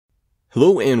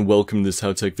Hello and welcome to this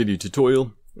HowTech video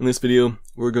tutorial. In this video,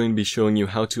 we're going to be showing you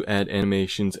how to add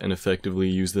animations and effectively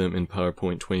use them in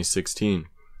PowerPoint 2016.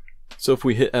 So if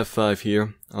we hit F5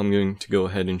 here, I'm going to go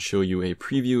ahead and show you a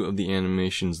preview of the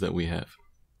animations that we have.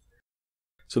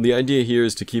 So the idea here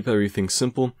is to keep everything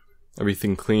simple,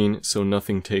 everything clean, so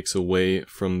nothing takes away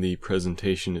from the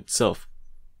presentation itself.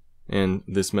 And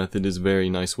this method is a very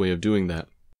nice way of doing that.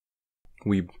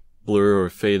 We blur or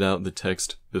fade out the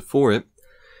text before it,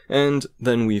 and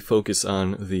then we focus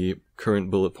on the current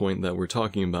bullet point that we're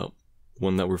talking about,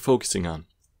 one that we're focusing on.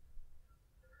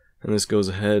 And this goes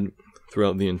ahead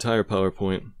throughout the entire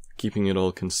PowerPoint, keeping it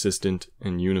all consistent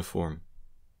and uniform.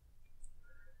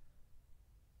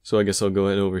 So I guess I'll go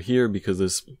ahead over here because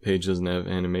this page doesn't have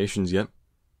animations yet.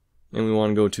 And we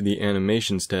want to go to the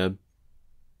Animations tab,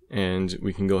 and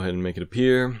we can go ahead and make it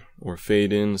appear or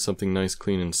fade in, something nice,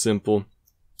 clean, and simple.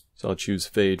 So I'll choose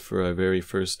fade for our very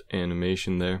first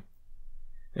animation there.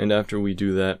 And after we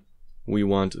do that, we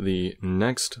want the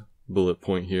next bullet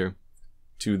point here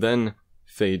to then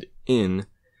fade in,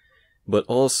 but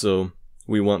also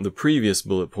we want the previous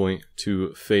bullet point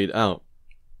to fade out.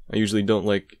 I usually don't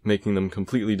like making them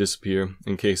completely disappear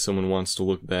in case someone wants to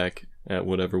look back at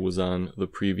whatever was on the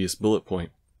previous bullet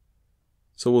point.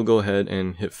 So we'll go ahead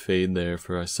and hit fade there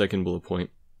for our second bullet point.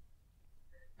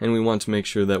 And we want to make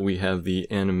sure that we have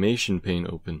the Animation Pane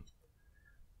open.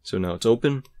 So now it's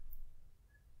open,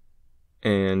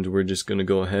 and we're just going to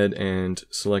go ahead and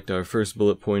select our first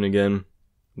bullet point again,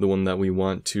 the one that we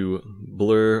want to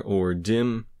blur or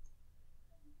dim,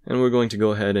 and we're going to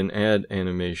go ahead and add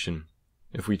animation.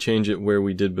 If we change it where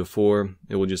we did before,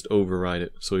 it will just override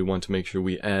it, so we want to make sure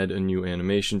we add a new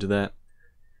animation to that.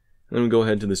 And then we go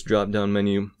ahead to this drop down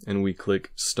menu and we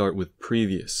click Start with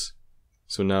Previous.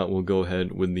 So now it will go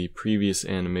ahead with the previous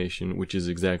animation, which is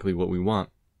exactly what we want.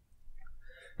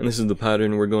 And this is the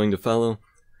pattern we're going to follow.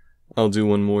 I'll do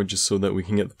one more just so that we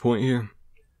can get the point here.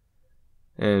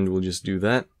 And we'll just do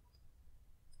that.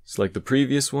 Select the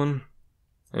previous one,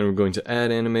 and we're going to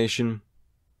add animation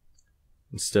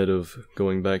instead of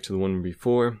going back to the one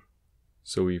before.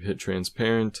 So we hit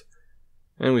transparent,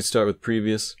 and we start with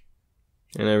previous,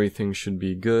 and everything should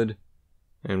be good.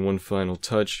 And one final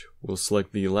touch, we'll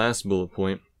select the last bullet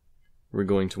point. We're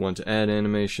going to want to add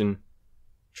animation,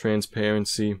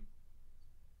 transparency,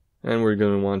 and we're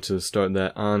going to want to start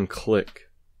that on click,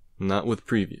 not with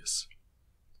previous.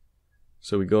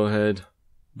 So we go ahead,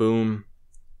 boom,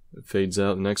 it fades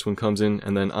out, the next one comes in,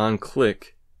 and then on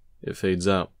click, it fades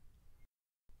out.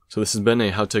 So this has been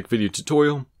a HowTech video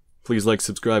tutorial. Please like,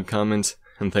 subscribe, comment,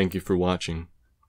 and thank you for watching.